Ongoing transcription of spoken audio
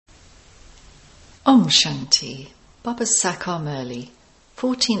Om Shanti, Baba Sakar Murli,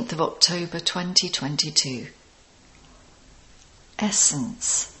 14th of October 2022.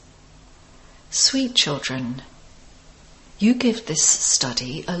 Essence. Sweet children, you give this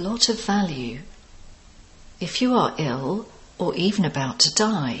study a lot of value. If you are ill or even about to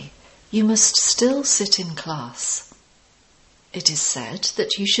die, you must still sit in class. It is said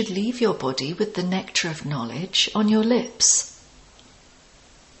that you should leave your body with the nectar of knowledge on your lips.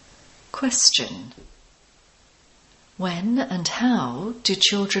 Question. When and how do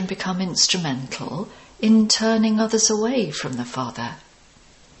children become instrumental in turning others away from the Father?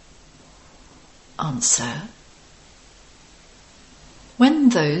 Answer. When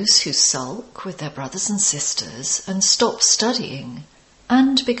those who sulk with their brothers and sisters and stop studying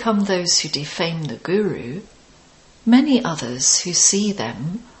and become those who defame the Guru, many others who see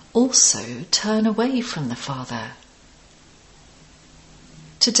them also turn away from the Father.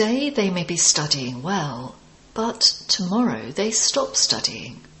 Today they may be studying well, but tomorrow they stop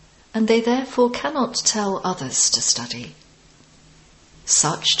studying, and they therefore cannot tell others to study.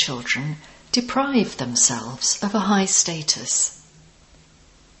 Such children deprive themselves of a high status.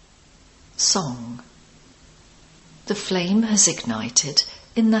 Song. The flame has ignited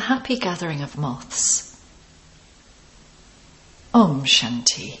in the happy gathering of moths. Om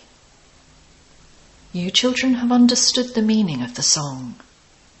Shanti. You children have understood the meaning of the song.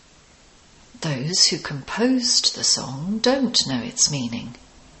 Those who composed the song don't know its meaning.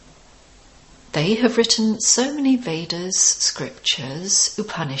 They have written so many Vedas, scriptures,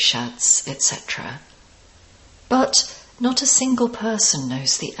 Upanishads, etc., but not a single person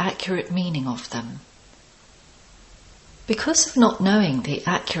knows the accurate meaning of them. Because of not knowing the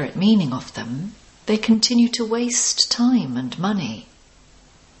accurate meaning of them, they continue to waste time and money.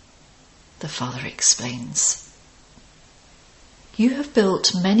 The Father explains. You have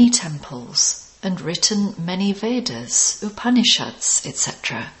built many temples and written many Vedas, Upanishads,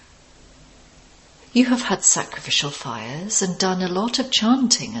 etc. You have had sacrificial fires and done a lot of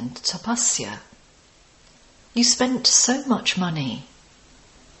chanting and tapasya. You spent so much money.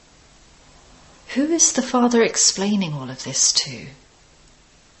 Who is the Father explaining all of this to?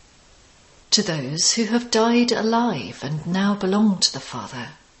 To those who have died alive and now belong to the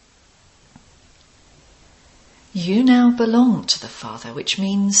Father. You now belong to the Father, which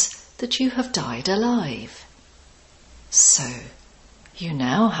means that you have died alive. So, you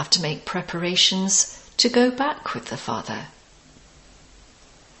now have to make preparations to go back with the Father.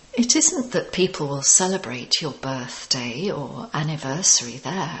 It isn't that people will celebrate your birthday or anniversary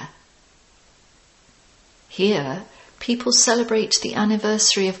there. Here, people celebrate the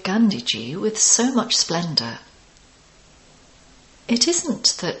anniversary of Gandhiji with so much splendour. It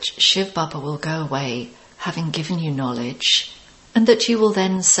isn't that Shiv Baba will go away having given you knowledge and that you will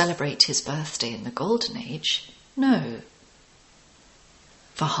then celebrate his birthday in the Golden Age. No.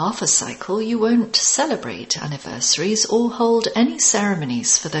 For half a cycle you won't celebrate anniversaries or hold any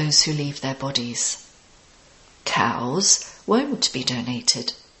ceremonies for those who leave their bodies. Cows won't be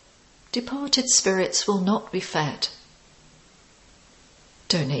donated. Departed spirits will not be fed.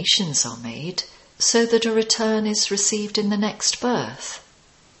 Donations are made so that a return is received in the next birth.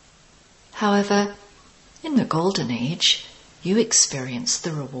 However, in the Golden Age, you experience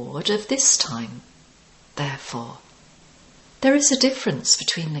the reward of this time. Therefore, there is a difference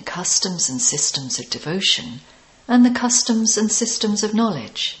between the customs and systems of devotion and the customs and systems of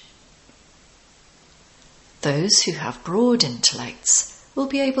knowledge. Those who have broad intellects will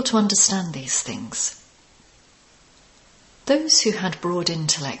be able to understand these things. Those who had broad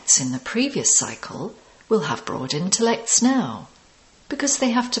intellects in the previous cycle will have broad intellects now, because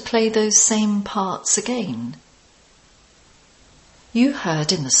they have to play those same parts again. You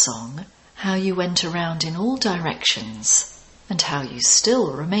heard in the song how you went around in all directions and how you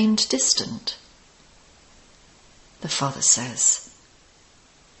still remained distant. The Father says,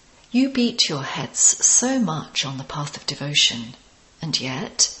 you beat your heads so much on the path of devotion, and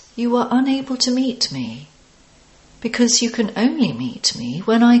yet you are unable to meet me, because you can only meet me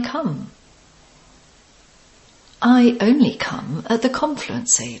when I come. I only come at the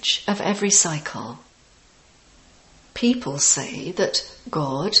confluence age of every cycle. People say that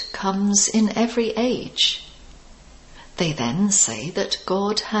God comes in every age. They then say that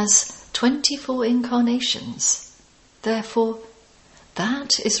God has 24 incarnations. Therefore,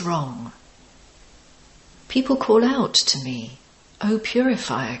 that is wrong. People call out to me, O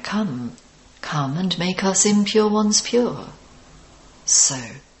purifier, come and make us impure ones pure. So,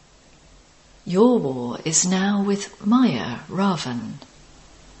 your war is now with Maya, Ravan.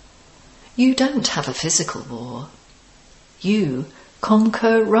 You don't have a physical war. You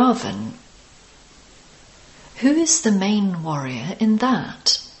conquer Ravan. Who is the main warrior in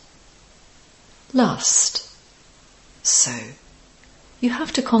that? Lust. So, you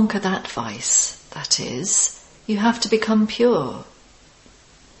have to conquer that vice, that is, you have to become pure.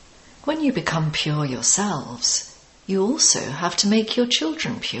 When you become pure yourselves, you also have to make your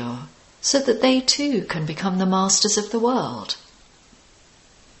children pure, so that they too can become the masters of the world.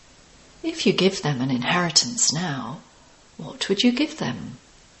 If you give them an inheritance now, what would you give them?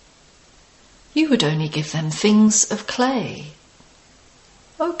 You would only give them things of clay.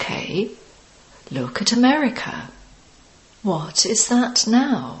 Okay, look at America. What is that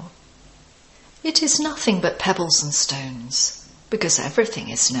now? It is nothing but pebbles and stones, because everything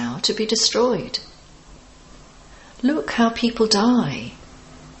is now to be destroyed. Look how people die.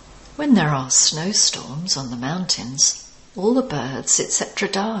 When there are snowstorms on the mountains, all the birds, etc.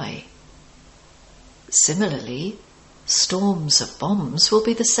 die. Similarly, storms of bombs will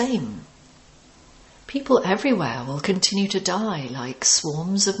be the same. People everywhere will continue to die like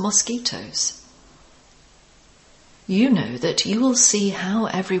swarms of mosquitoes. You know that you will see how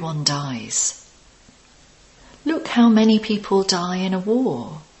everyone dies. Look how many people die in a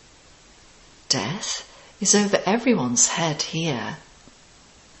war. Death is over everyone's head here.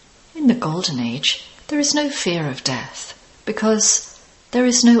 In the Golden Age, there is no fear of death, because there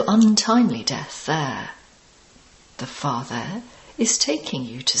is no untimely death there. The Father is taking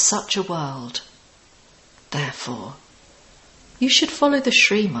you to such a world. Therefore, you should follow the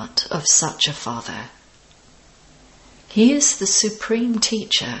Srimad of such a Father. He is the supreme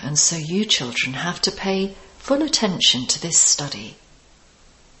teacher, and so you children have to pay full attention to this study.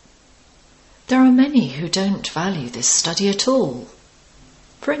 There are many who don't value this study at all.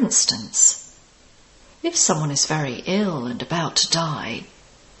 For instance, if someone is very ill and about to die,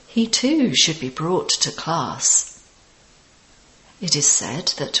 he too should be brought to class. It is said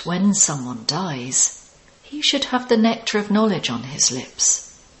that when someone dies, he should have the nectar of knowledge on his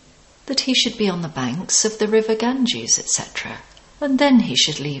lips, that he should be on the banks of the river Ganges, etc., and then he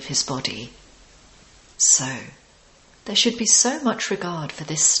should leave his body. So, there should be so much regard for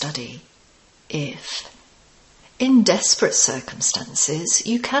this study. If, in desperate circumstances,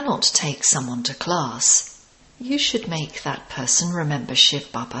 you cannot take someone to class, you should make that person remember Shiv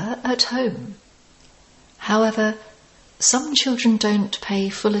Baba at home. However, some children don't pay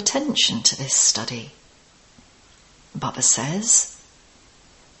full attention to this study. Baba says,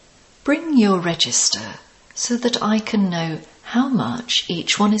 "Bring your register so that I can know how much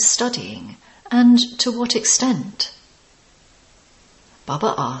each one is studying and to what extent."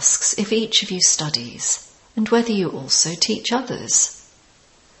 Baba asks if each of you studies and whether you also teach others,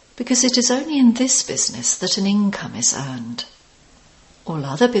 because it is only in this business that an income is earned. All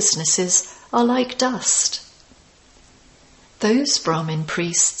other businesses are like dust. Those Brahmin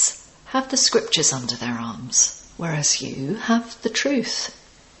priests have the scriptures under their arms, whereas you have the truth.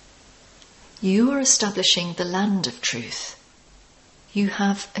 You are establishing the land of truth. You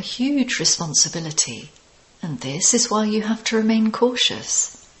have a huge responsibility, and this is why you have to remain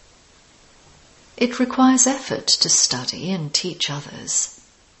cautious. It requires effort to study and teach others.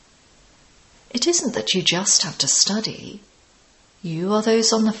 It isn't that you just have to study. You are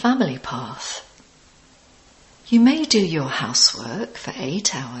those on the family path. You may do your housework for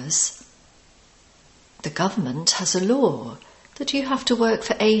 8 hours. The government has a law that you have to work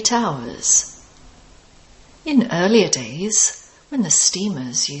for 8 hours. In earlier days, when the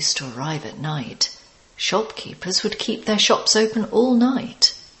steamers used to arrive at night, shopkeepers would keep their shops open all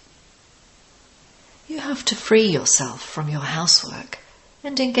night. You have to free yourself from your housework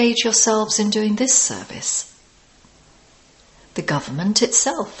and engage yourselves in doing this service. The government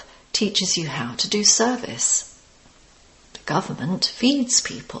itself teaches you how to do service. The government feeds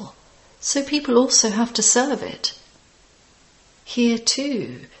people, so people also have to serve it. Here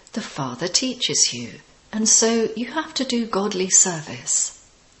too, the Father teaches you, and so you have to do godly service.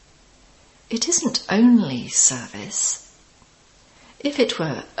 It isn't only service. If it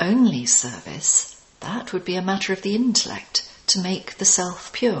were only service, that would be a matter of the intellect to make the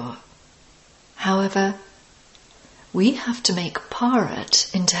self pure. However, we have to make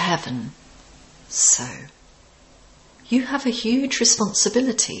Bharat into heaven. So, you have a huge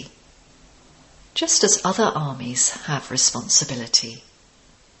responsibility, just as other armies have responsibility.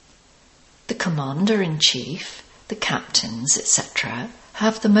 The commander-in-chief, the captains, etc.,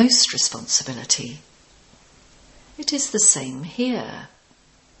 have the most responsibility. It is the same here.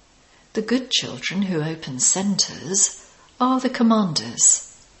 The good children who open centres are the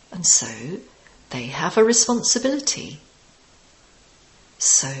commanders, and so they have a responsibility.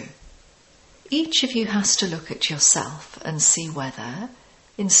 So, each of you has to look at yourself and see whether,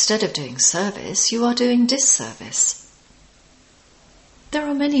 Instead of doing service, you are doing disservice. There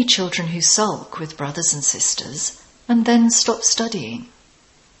are many children who sulk with brothers and sisters and then stop studying.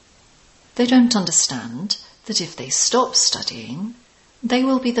 They don't understand that if they stop studying, they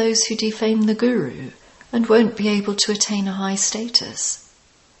will be those who defame the Guru and won't be able to attain a high status.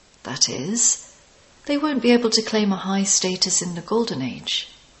 That is, they won't be able to claim a high status in the Golden Age.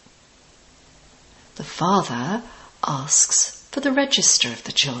 The father asks for the register of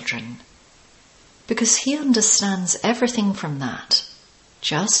the children, because he understands everything from that,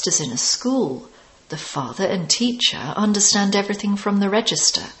 just as in a school, the father and teacher understand everything from the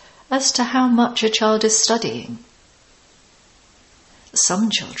register as to how much a child is studying. Some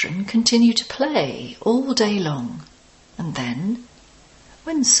children continue to play all day long, and then,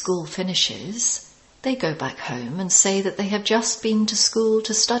 when school finishes, they go back home and say that they have just been to school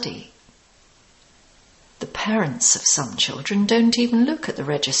to study. The parents of some children don't even look at the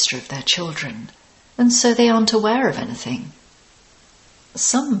register of their children, and so they aren't aware of anything.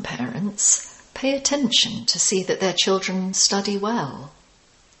 Some parents pay attention to see that their children study well.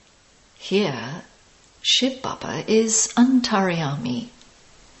 Here, Shiv Baba is Antaryami,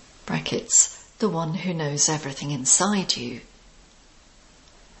 brackets, the one who knows everything inside you.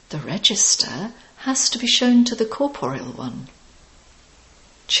 The register has to be shown to the corporeal one.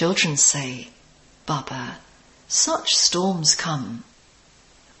 Children say, Baba, such storms come.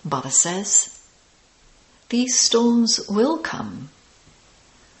 Baba says, these storms will come.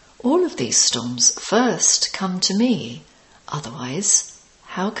 All of these storms first come to me, otherwise,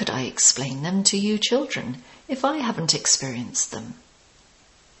 how could I explain them to you children if I haven't experienced them?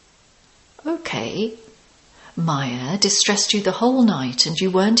 Okay, Maya distressed you the whole night and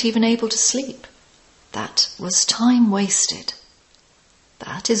you weren't even able to sleep. That was time wasted.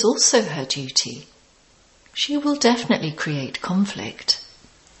 That is also her duty. She will definitely create conflict.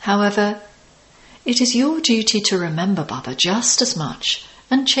 However, it is your duty to remember Baba just as much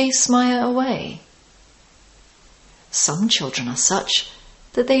and chase Maya away. Some children are such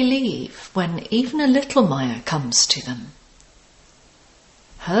that they leave when even a little Maya comes to them.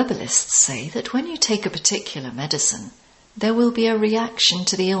 Herbalists say that when you take a particular medicine, there will be a reaction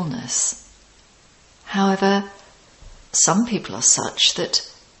to the illness. However, some people are such that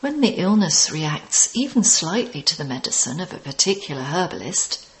when the illness reacts even slightly to the medicine of a particular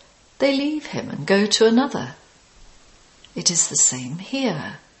herbalist, they leave him and go to another. It is the same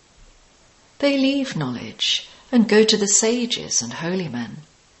here. They leave knowledge and go to the sages and holy men.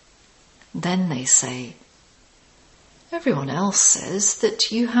 Then they say, everyone else says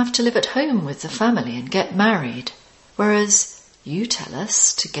that you have to live at home with the family and get married, whereas you tell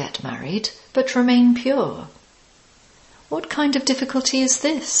us to get married but remain pure. What kind of difficulty is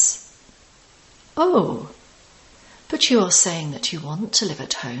this? Oh, but you are saying that you want to live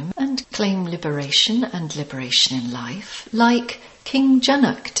at home and claim liberation and liberation in life like King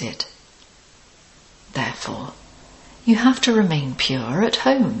Janak did. Therefore, you have to remain pure at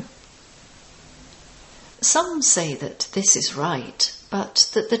home. Some say that this is right, but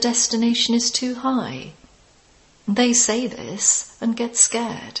that the destination is too high. They say this and get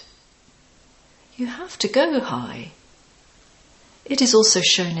scared. You have to go high. It is also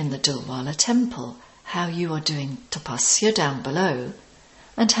shown in the Dilwala temple how you are doing tapasya down below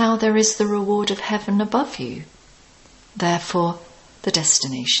and how there is the reward of heaven above you. Therefore, the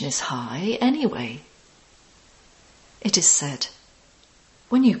destination is high anyway. It is said,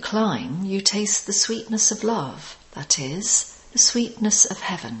 when you climb, you taste the sweetness of love, that is, the sweetness of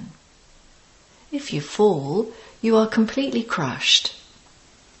heaven. If you fall, you are completely crushed.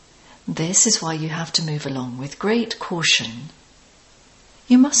 This is why you have to move along with great caution.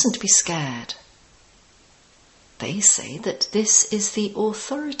 You mustn't be scared. They say that this is the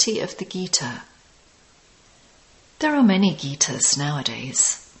authority of the Gita. There are many Gitas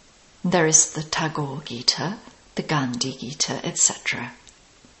nowadays. There is the Tagore Gita, the Gandhi Gita, etc.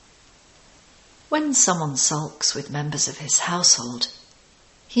 When someone sulks with members of his household,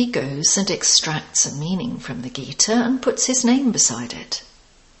 he goes and extracts a meaning from the Gita and puts his name beside it.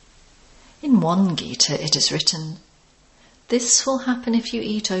 In one Gita it is written, this will happen if you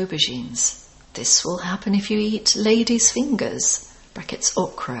eat aubergines. This will happen if you eat ladies' fingers, brackets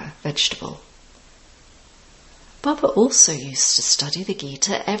okra, vegetable. Baba also used to study the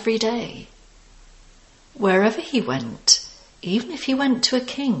Gita every day. Wherever he went, even if he went to a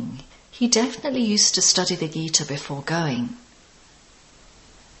king, he definitely used to study the Gita before going.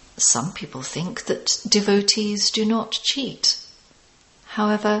 Some people think that devotees do not cheat.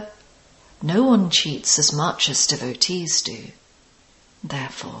 However, no one cheats as much as devotees do.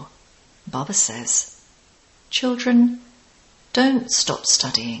 Therefore, Baba says, children, Don't stop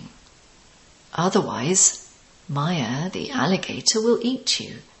studying. Otherwise, Maya, the alligator, will eat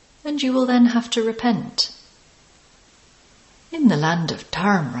you, and you will then have to repent. In the land of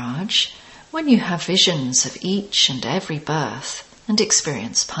Dharamraj, when you have visions of each and every birth and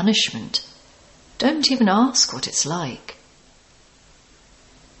experience punishment, don't even ask what it's like.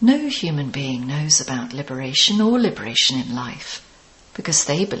 No human being knows about liberation or liberation in life, because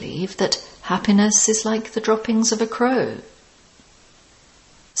they believe that happiness is like the droppings of a crow.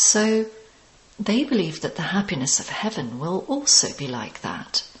 So, they believe that the happiness of heaven will also be like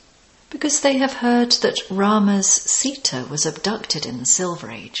that, because they have heard that Rama's Sita was abducted in the Silver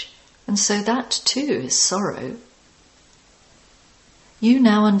Age, and so that too is sorrow. You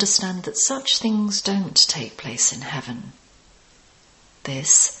now understand that such things don't take place in heaven.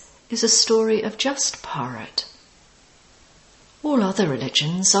 This is a story of just Bharat. All other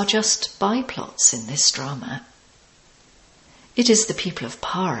religions are just byplots in this drama. It is the people of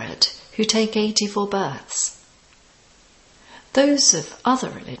Bharat who take 84 births. Those of other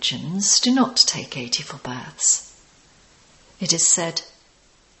religions do not take 84 births. It is said,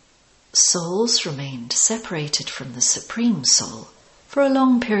 souls remained separated from the Supreme Soul for a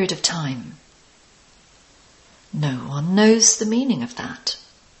long period of time. No one knows the meaning of that.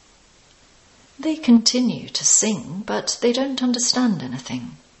 They continue to sing, but they don't understand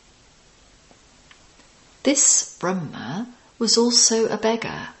anything. This Brahma was also a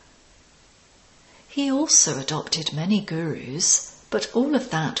beggar. He also adopted many gurus, but all of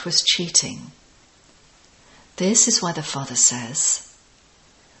that was cheating. This is why the Father says,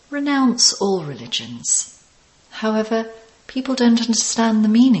 renounce all religions. However, people don't understand the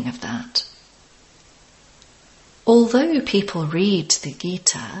meaning of that. Although people read the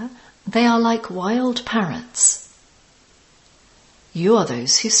Gita, they are like wild parrots. You are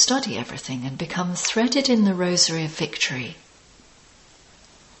those who study everything and become threaded in the rosary of victory.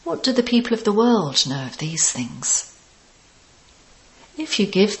 What do the people of the world know of these things? If you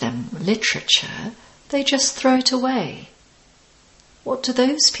give them literature, they just throw it away. What do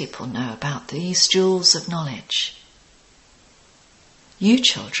those people know about these jewels of knowledge? You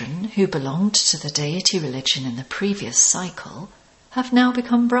children who belonged to the deity religion in the previous cycle have now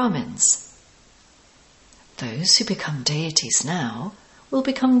become Brahmins. Those who become deities now will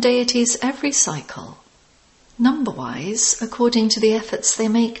become deities every cycle, number-wise according to the efforts they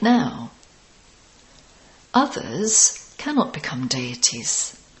make now. Others cannot become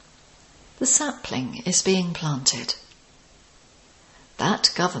deities. The sapling is being planted.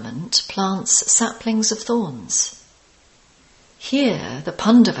 That government plants saplings of thorns. Here, the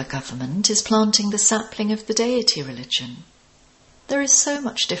Pandava government is planting the sapling of the deity religion. There is so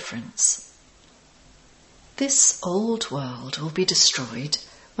much difference. This old world will be destroyed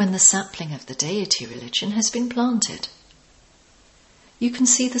when the sapling of the deity religion has been planted. You can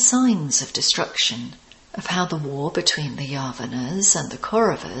see the signs of destruction, of how the war between the Yavanas and the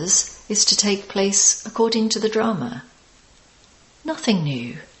Kauravas is to take place according to the drama. Nothing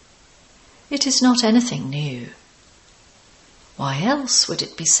new. It is not anything new. Why else would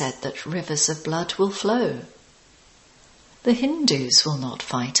it be said that rivers of blood will flow? The Hindus will not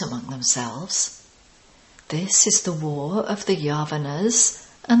fight among themselves. This is the war of the Yavanas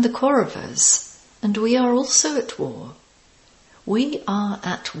and the Kauravas, and we are also at war. We are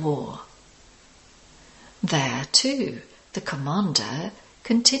at war. There, too, the commander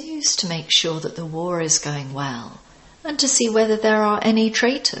continues to make sure that the war is going well, and to see whether there are any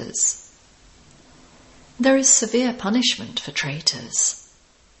traitors. There is severe punishment for traitors.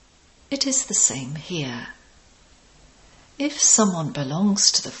 It is the same here. If someone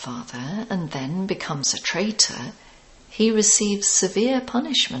belongs to the Father and then becomes a traitor, he receives severe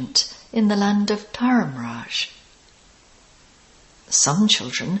punishment in the land of Dharamraj. Some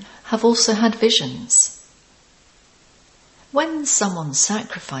children have also had visions. When someone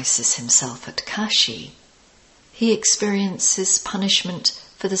sacrifices himself at Kashi, he experiences punishment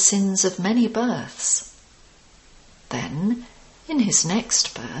for the sins of many births. Then, in his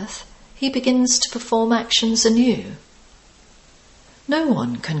next birth, he begins to perform actions anew. No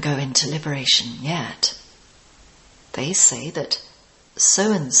one can go into liberation yet. They say that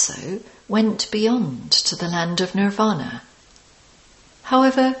so-and-so went beyond to the land of Nirvana.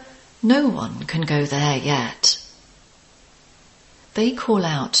 However, no one can go there yet. They call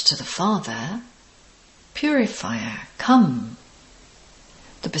out to the Father, "Purifier, come."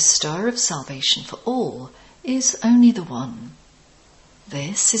 The bestower of salvation for all is only the one.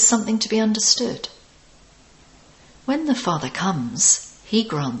 This is something to be understood. When the Father comes, he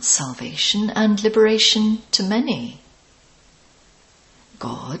grants salvation and liberation to many.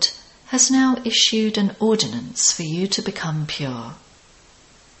 God has now issued an ordinance for you to become pure.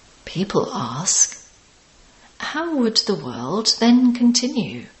 People ask, how would the world then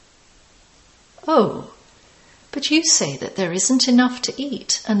continue? Oh, but you say that there isn't enough to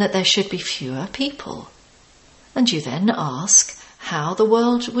eat and that there should be fewer people. And you then ask how the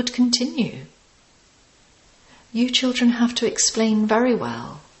world would continue. You children have to explain very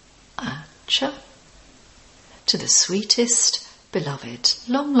well, Acha, to the sweetest, beloved,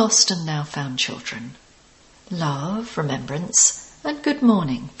 long lost and now found children. Love, remembrance, and good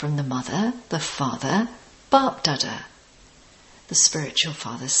morning from the mother, the father, Bap Dada. The spiritual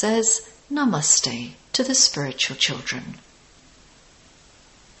father says, Namaste to the spiritual children.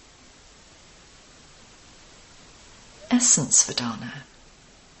 Essence Vedana.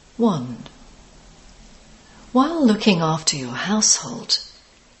 1. While looking after your household,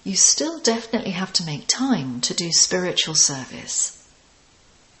 you still definitely have to make time to do spiritual service.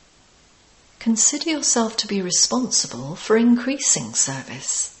 Consider yourself to be responsible for increasing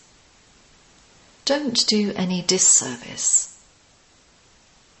service. Don't do any disservice.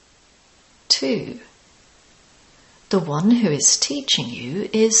 2. The one who is teaching you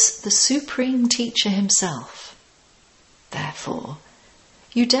is the Supreme Teacher himself. Therefore,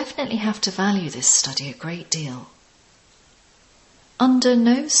 you definitely have to value this study a great deal. Under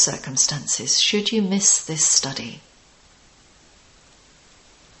no circumstances should you miss this study.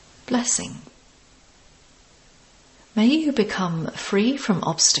 Blessing. May you become free from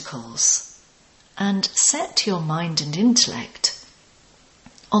obstacles and set your mind and intellect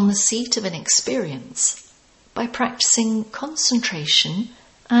on the seat of an experience by practicing concentration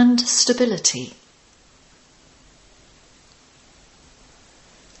and stability.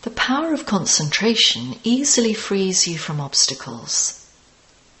 The power of concentration easily frees you from obstacles.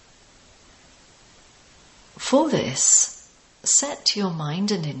 For this, set your mind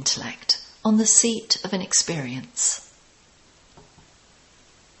and intellect on the seat of an experience.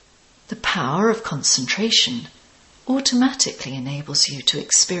 The power of concentration automatically enables you to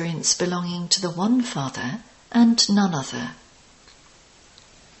experience belonging to the one Father and none other.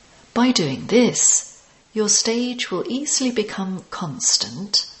 By doing this, your stage will easily become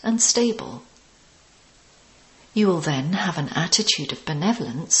constant and stable. You will then have an attitude of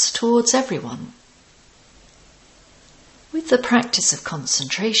benevolence towards everyone. With the practice of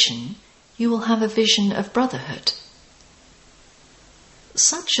concentration, you will have a vision of brotherhood.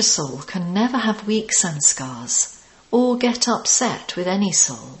 Such a soul can never have weak sanskars or get upset with any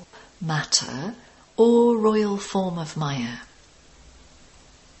soul, matter, or royal form of Maya.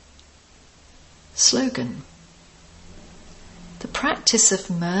 Slogan. The practice of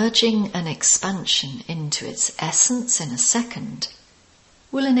merging an expansion into its essence in a second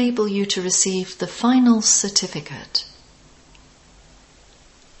will enable you to receive the final certificate.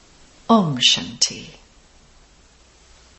 Om Shanti.